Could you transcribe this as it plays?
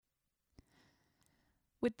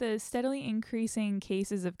With the steadily increasing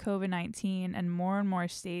cases of COVID-19 and more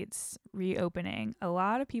states reopening, a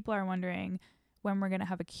lot of people are wondering when we're going to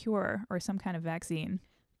have a cure or some kind of vaccine.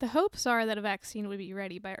 The hopes are that a vaccine would be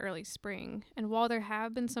ready by early spring, and while there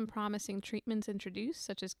have been some promising treatments introduced,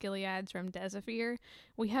 such as Gilead's remdesivir,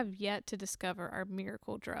 we have yet to discover our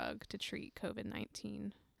miracle drug to treat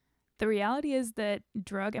COVID-19. The reality is that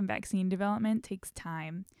drug and vaccine development takes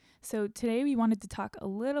time. So today we wanted to talk a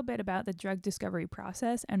little bit about the drug discovery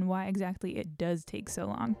process and why exactly it does take so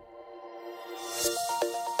long.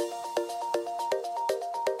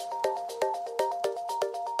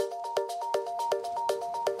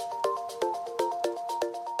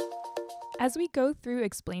 As we go through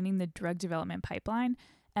explaining the drug development pipeline,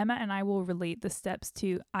 Emma and I will relate the steps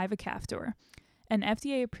to ivacaftor, an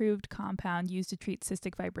FDA-approved compound used to treat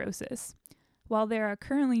cystic fibrosis. While there are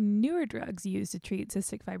currently newer drugs used to treat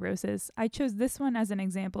cystic fibrosis, I chose this one as an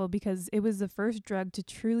example because it was the first drug to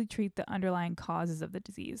truly treat the underlying causes of the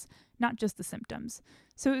disease, not just the symptoms.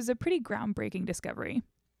 So it was a pretty groundbreaking discovery.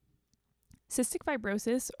 Cystic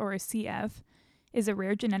fibrosis, or CF, is a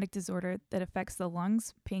rare genetic disorder that affects the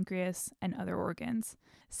lungs, pancreas, and other organs.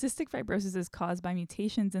 Cystic fibrosis is caused by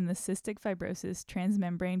mutations in the cystic fibrosis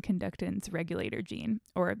transmembrane conductance regulator gene,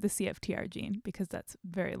 or the CFTR gene, because that's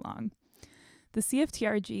very long. The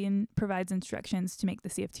CFTR gene provides instructions to make the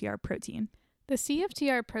CFTR protein. The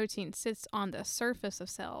CFTR protein sits on the surface of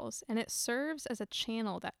cells, and it serves as a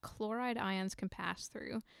channel that chloride ions can pass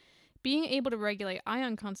through. Being able to regulate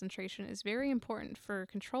ion concentration is very important for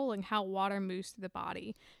controlling how water moves through the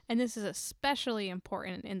body, and this is especially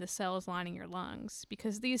important in the cells lining your lungs,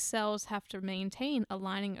 because these cells have to maintain a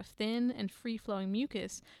lining of thin and free-flowing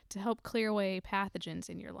mucus to help clear away pathogens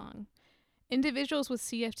in your lung. Individuals with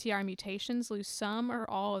CFTR mutations lose some or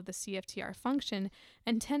all of the CFTR function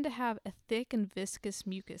and tend to have a thick and viscous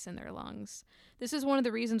mucus in their lungs. This is one of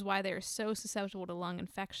the reasons why they are so susceptible to lung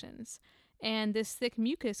infections. And this thick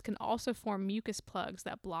mucus can also form mucus plugs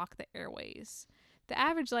that block the airways. The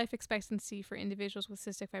average life expectancy for individuals with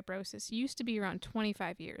cystic fibrosis used to be around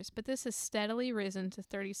 25 years, but this has steadily risen to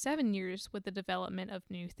 37 years with the development of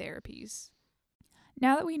new therapies.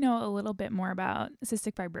 Now that we know a little bit more about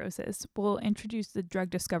cystic fibrosis, we'll introduce the drug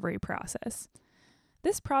discovery process.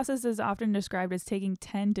 This process is often described as taking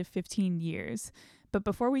 10 to 15 years. But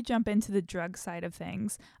before we jump into the drug side of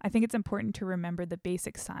things, I think it's important to remember the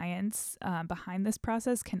basic science behind this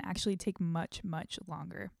process can actually take much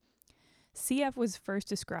longer. CF was first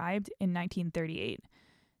described in 1938.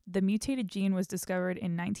 The mutated gene was discovered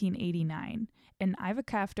in 1989, and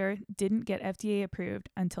ivacaftor didn't get FDA approved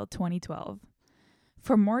until 2012.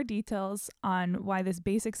 For more details on why this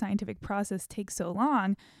basic scientific process takes so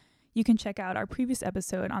long, you can check out our previous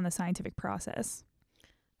episode on the scientific process.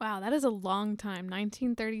 Wow, that is a long time,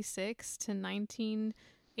 1936 to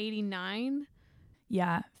 1989.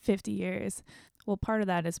 Yeah, 50 years. Well, part of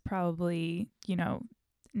that is probably,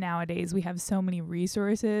 nowadays we have so many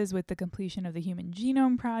resources with the completion of the Human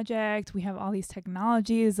Genome Project. We have all these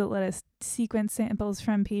technologies that let us sequence samples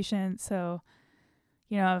from patients. So,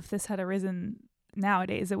 if this had arisen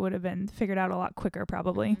nowadays, it would have been figured out a lot quicker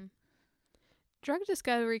probably. Mm-hmm. Drug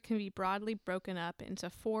discovery can be broadly broken up into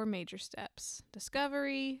 4 major steps: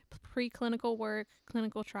 discovery, preclinical work,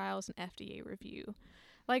 clinical trials, and FDA review.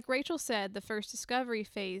 Like Rachel said, the first discovery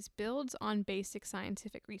phase builds on basic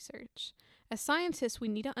scientific research. As scientists, we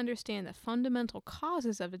need to understand the fundamental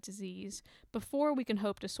causes of a disease before we can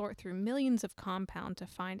hope to sort through millions of compounds to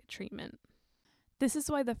find a treatment. This is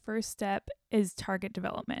why the first step is target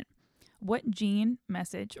development. What gene,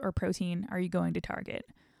 message, or protein are you going to target?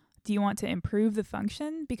 Do you want to improve the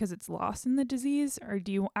function because it's lost in the disease, or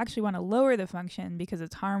do you actually want to lower the function because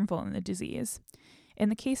it's harmful in the disease? In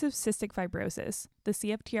the case of cystic fibrosis, the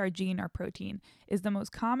CFTR gene or protein is the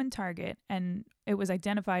most common target, and it was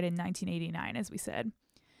identified in 1989, as we said.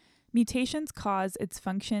 Mutations cause its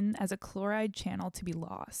function as a chloride channel to be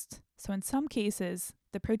lost. So in some cases,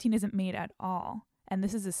 the protein isn't made at all, and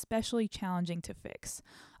this is especially challenging to fix,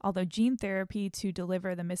 although gene therapy to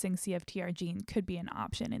deliver the missing CFTR gene could be an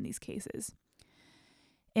option in these cases.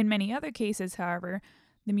 In many other cases, however,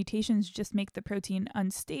 the mutations just make the protein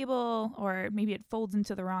unstable, or maybe it folds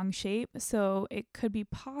into the wrong shape, so it could be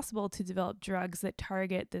possible to develop drugs that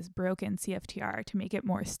target this broken CFTR to make it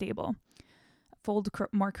more stable, fold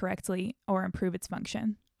more correctly, or improve its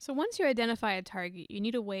function. So once you identify a target, you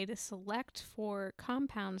need a way to select for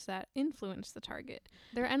compounds that influence the target.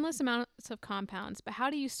 There are endless amounts of compounds, but how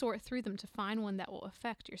do you sort through them to find one that will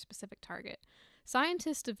affect your specific target?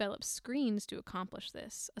 Scientists develop screens to accomplish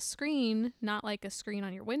this. A screen, not like a screen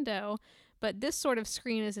on your window, But this sort of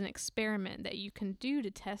screen is an experiment that you can do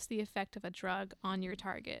to test the effect of a drug on your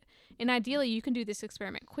target. And ideally, you can do this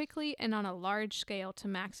experiment quickly and on a large scale to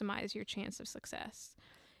maximize your chance of success.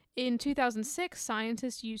 In 2006,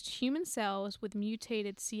 scientists used human cells with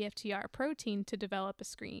mutated CFTR protein to develop a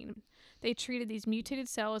screen. They treated these mutated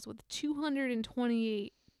cells with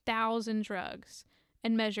 228,000 drugs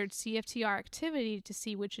and measured CFTR activity to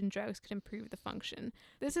see which drugs could improve the function.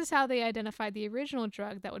 This is how they identified the original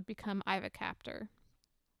drug that would become ivacaftor.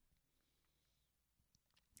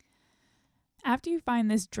 After you find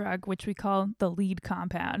this drug, which we call the lead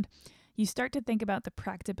compound, you start to think about the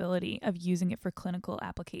practicability of using it for clinical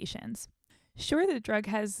applications. Sure, the drug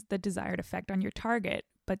has the desired effect on your target,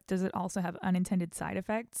 but does it also have unintended side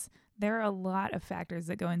effects? There are a lot of factors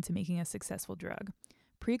that go into making a successful drug.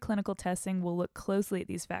 Preclinical testing will look closely at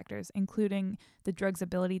these factors, including the drug's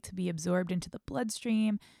ability to be absorbed into the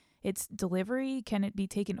bloodstream, its delivery, can it be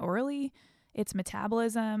taken orally, its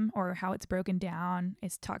metabolism or how it's broken down,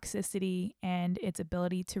 its toxicity, and its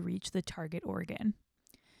ability to reach the target organ.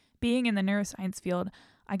 Being in the neuroscience field,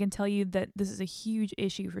 I can tell you that this is a huge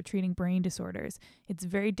issue for treating brain disorders. It's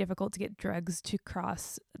very difficult to get drugs to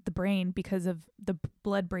cross the brain because of the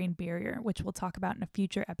blood-brain barrier, which we'll talk about in a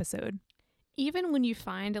future episode. Even when you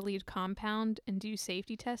find a lead compound and do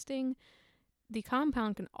safety testing, the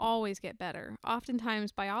compound can always get better.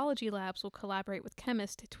 Oftentimes, biology labs will collaborate with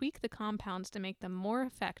chemists to tweak the compounds to make them more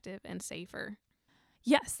effective and safer.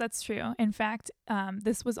 Yes, that's true. In fact,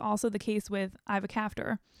 this was also the case with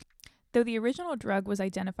ivacaftor. Though the original drug was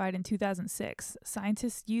identified in 2006,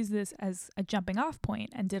 scientists used this as a jumping-off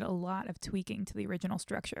point and did a lot of tweaking to the original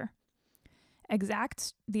structure.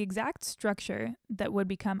 The exact structure that would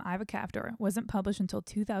become ivacaftor wasn't published until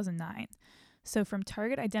 2009. So from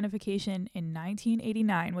target identification in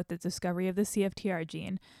 1989 with the discovery of the CFTR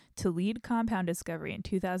gene to lead compound discovery in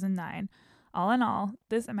 2009, all in all,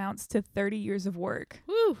 this amounts to 30 years of work.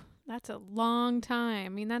 Woo! That's a long time. I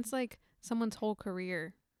mean, that's like someone's whole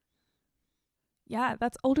career. Yeah,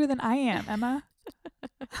 that's older than I am, Emma.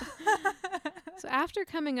 So after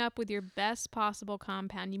coming up with your best possible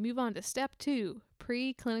compound, you move on to step 2,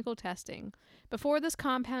 preclinical testing. Before this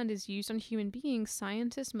compound is used on human beings,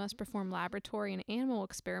 scientists must perform laboratory and animal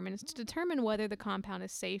experiments to determine whether the compound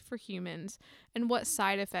is safe for humans and what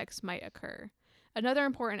side effects might occur. Another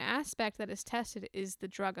important aspect that is tested is the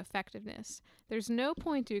drug effectiveness. There's no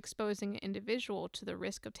point to exposing an individual to the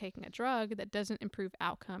risk of taking a drug that doesn't improve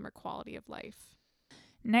outcome or quality of life.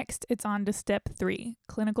 Next, it's on to step 3,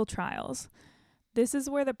 clinical trials. This is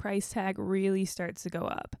where the price tag really starts to go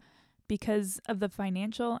up. Because of the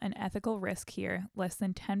financial and ethical risk here, less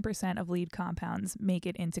than 10% of lead compounds make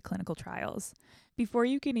it into clinical trials. Before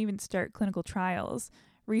you can even start clinical trials,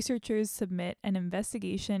 researchers submit an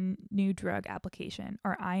Investigation New Drug application,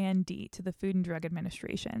 or IND, to the Food and Drug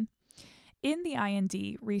Administration. In the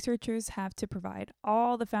IND, researchers have to provide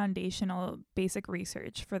all the foundational basic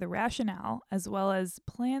research for the rationale, as well as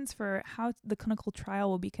plans for how the clinical trial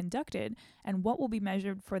will be conducted and what will be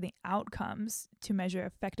measured for the outcomes to measure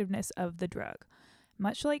effectiveness of the drug.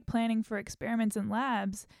 Much like planning for experiments in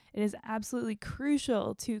labs, it is absolutely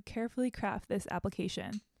crucial to carefully craft this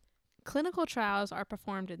application. Clinical trials are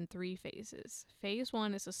performed in 3 phases. Phase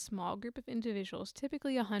 1 is a small group of individuals,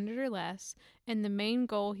 typically 100 or less, and the main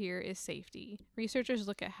goal here is safety. Researchers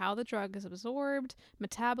look at how the drug is absorbed,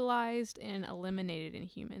 metabolized, and eliminated in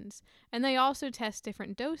humans. And they also test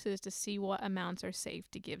different doses to see what amounts are safe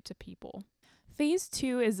to give to people. Phase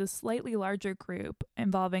 2 is a slightly larger group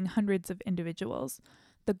involving hundreds of individuals.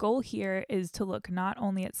 The goal here is to look not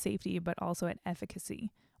only at safety but also at efficacy.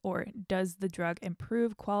 Or does the drug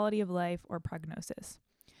improve quality of life or prognosis?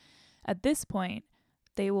 At this point,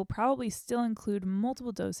 they will probably still include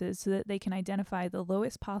multiple doses so that they can identify the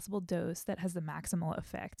lowest possible dose that has the maximal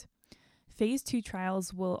effect. Phase 2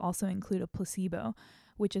 trials will also include a placebo,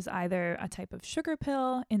 which is either a type of sugar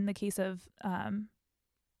pill in the case of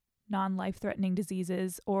non-life-threatening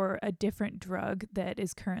diseases, or a different drug that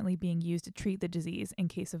is currently being used to treat the disease in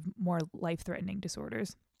case of more life-threatening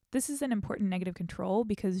disorders. This is an important negative control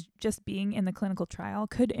because just being in the clinical trial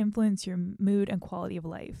could influence your mood and quality of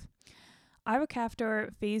life.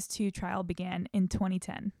 Ivacaftor phase 2 trial began in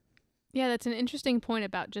 2010. Yeah, that's an interesting point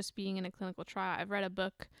about just being in a clinical trial. I've read a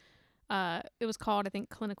book, it was called, I think,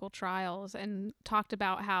 Clinical Trials, and talked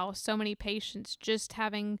about how so many patients just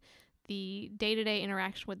having the day-to-day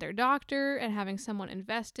interaction with their doctor and having someone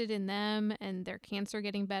invested in them and their cancer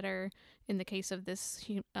getting better. In the case of this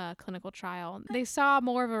clinical trial, they saw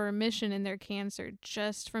more of a remission in their cancer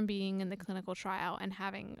just from being in the clinical trial and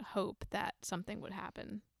having hope that something would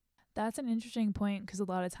happen. That's an interesting point because a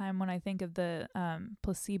lot of time when I think of the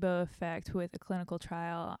placebo effect with a clinical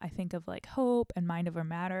trial, I think of like hope and mind over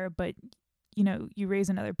matter. But, you know, you raise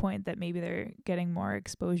another point that maybe they're getting more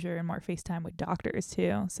exposure and more face time with doctors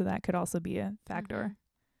too. So that could also be a factor.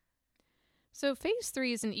 So phase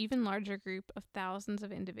 3 is an even larger group of thousands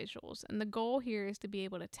of individuals, and the goal here is to be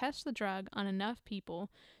able to test the drug on enough people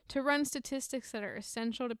to run statistics that are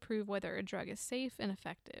essential to prove whether a drug is safe and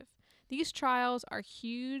effective. These trials are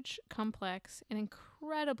huge, complex, and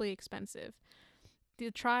incredibly expensive.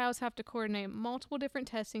 The trials have to coordinate multiple different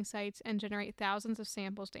testing sites and generate thousands of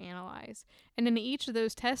samples to analyze. And in each of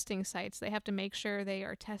those testing sites, they have to make sure they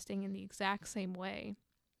are testing in the exact same way.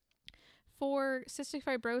 For cystic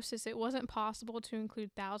fibrosis, it wasn't possible to include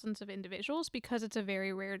thousands of individuals because it's a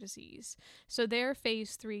very rare disease. So their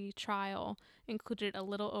phase 3 trial included a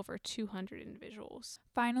little over 200 individuals.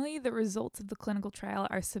 Finally, the results of the clinical trial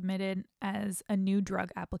are submitted as a new drug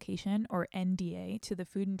application, or NDA, to the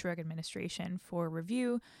Food and Drug Administration for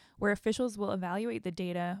review, where officials will evaluate the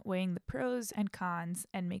data, weighing the pros and cons,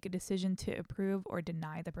 and make a decision to approve or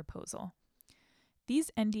deny the proposal. These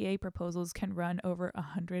NDA proposals can run over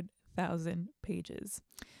 100,000 pages.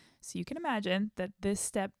 So you can imagine that this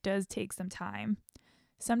step does take some time.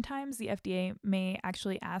 Sometimes the FDA may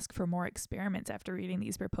actually ask for more experiments after reading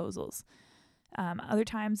these proposals. Other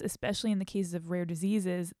times, especially in the cases of rare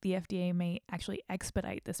diseases, the FDA may actually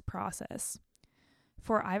expedite this process.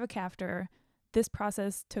 For ivacaftor, this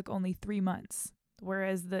process took only 3 months,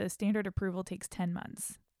 whereas the standard approval takes 10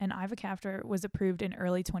 months, and ivacaftor was approved in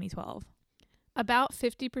early 2012. About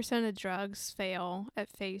 50% of drugs fail at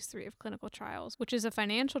phase 3 of clinical trials, which is a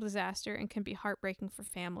financial disaster and can be heartbreaking for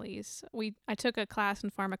families. I took a class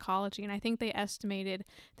in pharmacology, and I think they estimated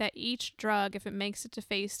that each drug, if it makes it to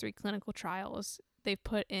phase 3 clinical trials, they've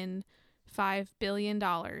put in $5 billion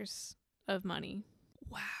of money.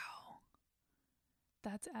 Wow.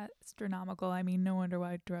 That's astronomical. I mean, no wonder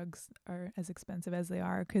why drugs are as expensive as they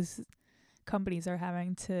are, because companies are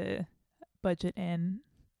having to budget in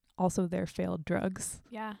also their failed drugs.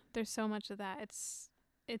 Yeah, there's so much of that. It's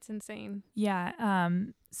insane. Yeah.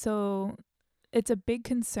 So it's a big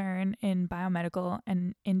concern in biomedical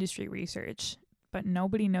and industry research, but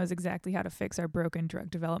nobody knows exactly how to fix our broken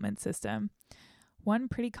drug development system. One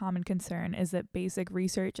pretty common concern is that basic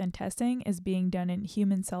research and testing is being done in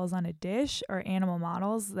human cells on a dish or animal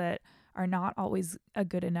models that are not always a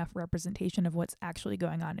good enough representation of what's actually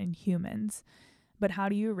going on in humans. But how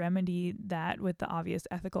do you remedy that with the obvious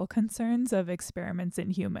ethical concerns of experiments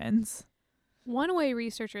in humans? One way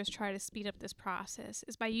researchers try to speed up this process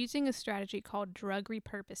is by using a strategy called drug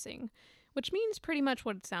repurposing, which means pretty much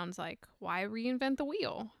what it sounds like. Why reinvent the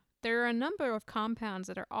wheel? There are a number of compounds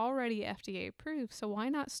that are already FDA approved, so why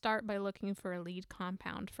not start by looking for a lead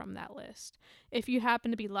compound from that list? If you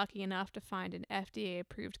happen to be lucky enough to find an FDA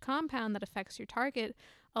approved compound that affects your target,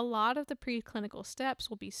 a lot of the preclinical steps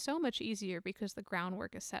will be so much easier because the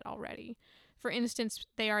groundwork is set already. For instance,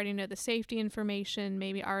 they already know the safety information,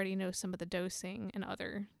 maybe already know some of the dosing and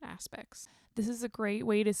other aspects. This is a great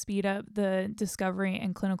way to speed up the discovery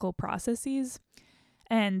and clinical processes.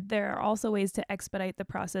 And there are also ways to expedite the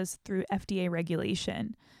process through FDA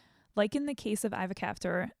regulation. Like in the case of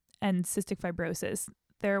ivacaftor and cystic fibrosis,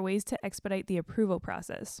 there are ways to expedite the approval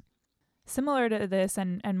process. Similar to this,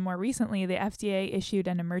 and more recently, the FDA issued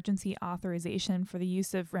an emergency authorization for the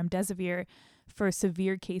use of remdesivir for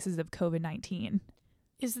severe cases of COVID-19.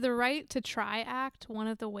 Is the Right to Try Act one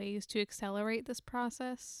of the ways to accelerate this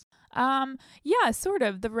process? Yeah, sort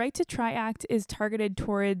of. The Right to Try Act is targeted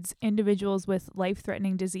towards individuals with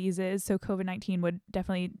life-threatening diseases, so COVID-19 would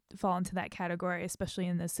definitely fall into that category, especially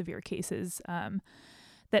in the severe cases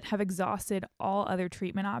that have exhausted all other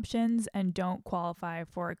treatment options and don't qualify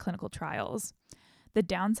for clinical trials. The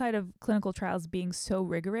downside of clinical trials being so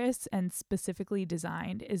rigorous and specifically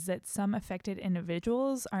designed is that some affected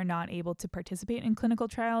individuals are not able to participate in clinical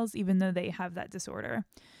trials even though they have that disorder.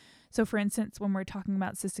 So for instance, when we're talking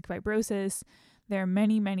about cystic fibrosis, there are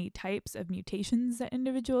many, many types of mutations that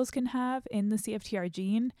individuals can have in the CFTR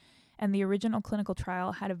gene, and the original clinical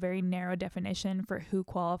trial had a very narrow definition for who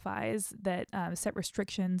qualifies that set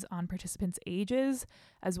restrictions on participants' ages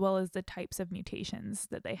as well as the types of mutations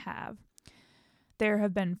that they have. There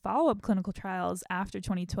have been follow-up clinical trials after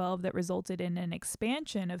 2012 that resulted in an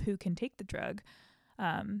expansion of who can take the drug.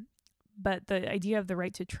 But the idea of the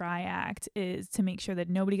Right to Try Act is to make sure that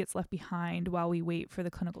nobody gets left behind while we wait for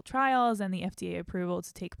the clinical trials and the FDA approval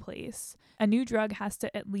to take place. A new drug has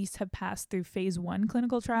to at least have passed through phase 1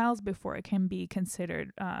 clinical trials before it can be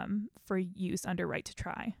considered for use under Right to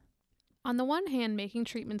Try. On the one hand, making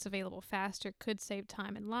treatments available faster could save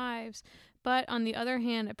time and lives, but on the other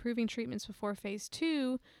hand, approving treatments before phase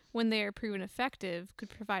 2, when they are proven effective, could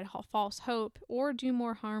provide false hope or do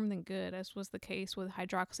more harm than good, as was the case with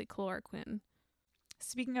hydroxychloroquine.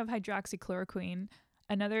 Speaking of hydroxychloroquine,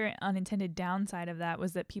 another unintended downside of that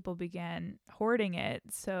was that people began hoarding it.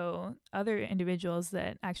 So other individuals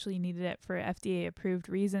that actually needed it for FDA-approved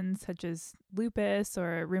reasons, such as lupus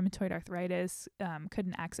or rheumatoid arthritis,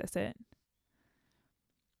 couldn't access it.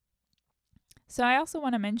 So I also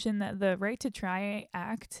want to mention that the Right to Try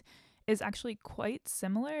Act is actually quite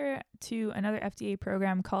similar to another FDA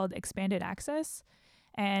program called Expanded Access.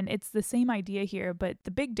 And it's the same idea here, but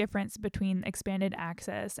the big difference between expanded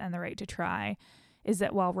access and the right to try is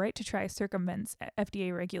that while right to try circumvents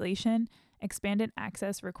FDA regulation, expanded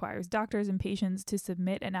access requires doctors and patients to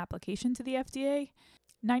submit an application to the FDA.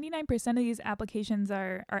 99% of these applications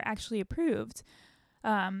are actually approved.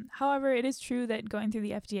 However, it is true that going through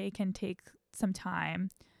the FDA can take some time,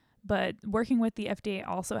 but working with the FDA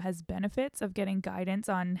also has benefits of getting guidance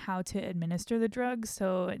on how to administer the drug.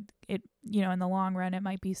 So it in the long run, it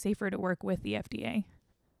might be safer to work with the FDA.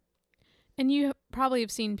 And you probably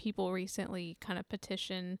have seen people recently kind of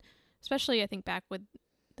petition, especially I think back with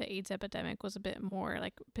the AIDS epidemic was a bit more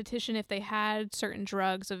like petition if they had certain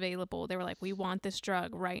drugs available. They were like, we want this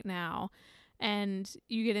drug right now. And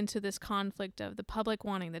you get into this conflict of the public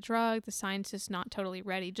wanting the drug, the scientists not totally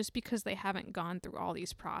ready just because they haven't gone through all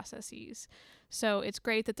these processes. So it's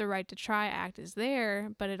great that the Right to Try Act is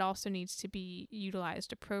there, but it also needs to be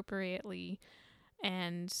utilized appropriately.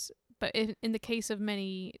 But in the case of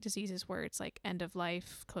many diseases where it's like end of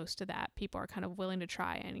life, close to that, people are kind of willing to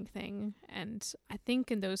try anything. And I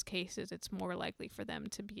think in those cases, it's more likely for them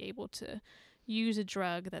to be able to use a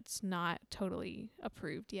drug that's not totally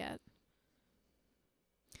approved yet.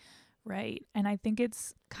 Right. And I think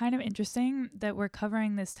it's kind of interesting that we're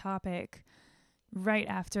covering this topic right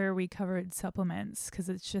after we covered supplements, because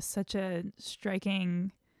it's just such a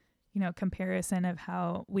striking, comparison of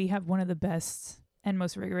how we have one of the best and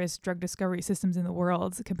most rigorous drug discovery systems in the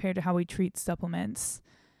world compared to how we treat supplements.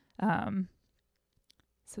 So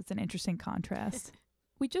it's an interesting contrast.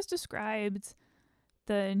 We just described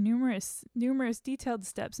the numerous detailed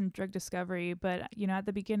steps in drug discovery, but at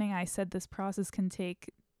the beginning I said this process can take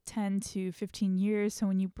 10 to 15 years. So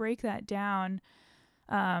when you break that down,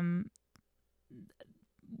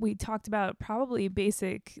 we talked about probably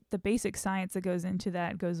the basic science that goes into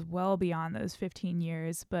that goes well beyond those 15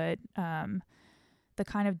 years. But the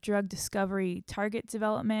kind of drug discovery, target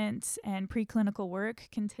development, and preclinical work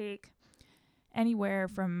can take anywhere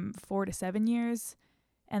from 4 to 7 years.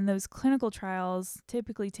 And those clinical trials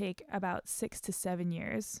typically take about 6 to 7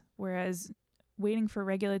 years, whereas waiting for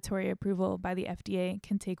regulatory approval by the FDA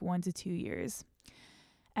can take 1 to 2 years.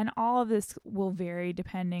 And all of this will vary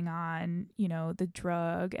depending on, the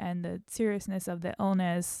drug and the seriousness of the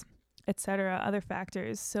illness, etc., other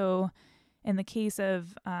factors. So in the case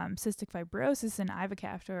of cystic fibrosis and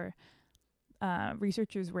ivacaftor,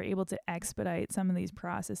 researchers were able to expedite some of these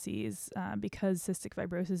processes because cystic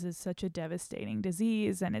fibrosis is such a devastating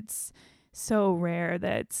disease and it's so rare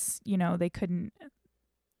that, they couldn't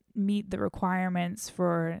meet the requirements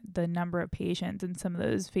for the number of patients in some of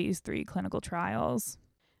those phase 3 clinical trials.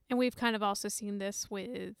 And we've kind of also seen this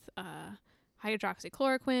with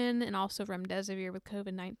hydroxychloroquine and also remdesivir with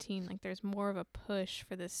COVID-19. Like there's more of a push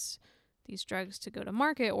for these drugs to go to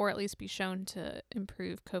market or at least be shown to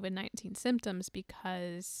improve COVID-19 symptoms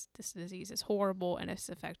because this disease is horrible and it's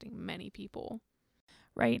affecting many people.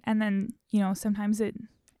 Right. And then, sometimes it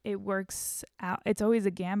works out. It's always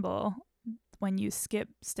a gamble when you skip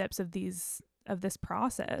steps of this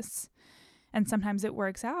process. And sometimes it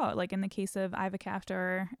works out, like in the case of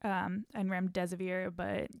ivacaftor and remdesivir,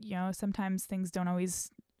 but, sometimes things don't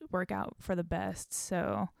always work out for the best.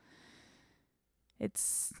 So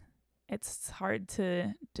it's hard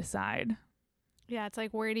to decide. Yeah, it's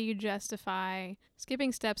like, where do you justify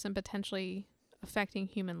skipping steps and potentially affecting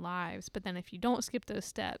human lives? But then if you don't skip those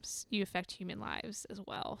steps, you affect human lives as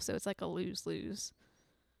well. So it's like a lose-lose.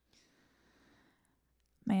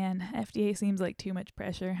 Man, FDA seems like too much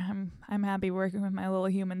pressure. I'm happy working with my little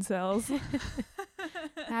human cells.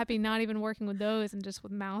 Happy not even working with those and just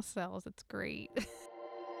with mouse cells. It's great.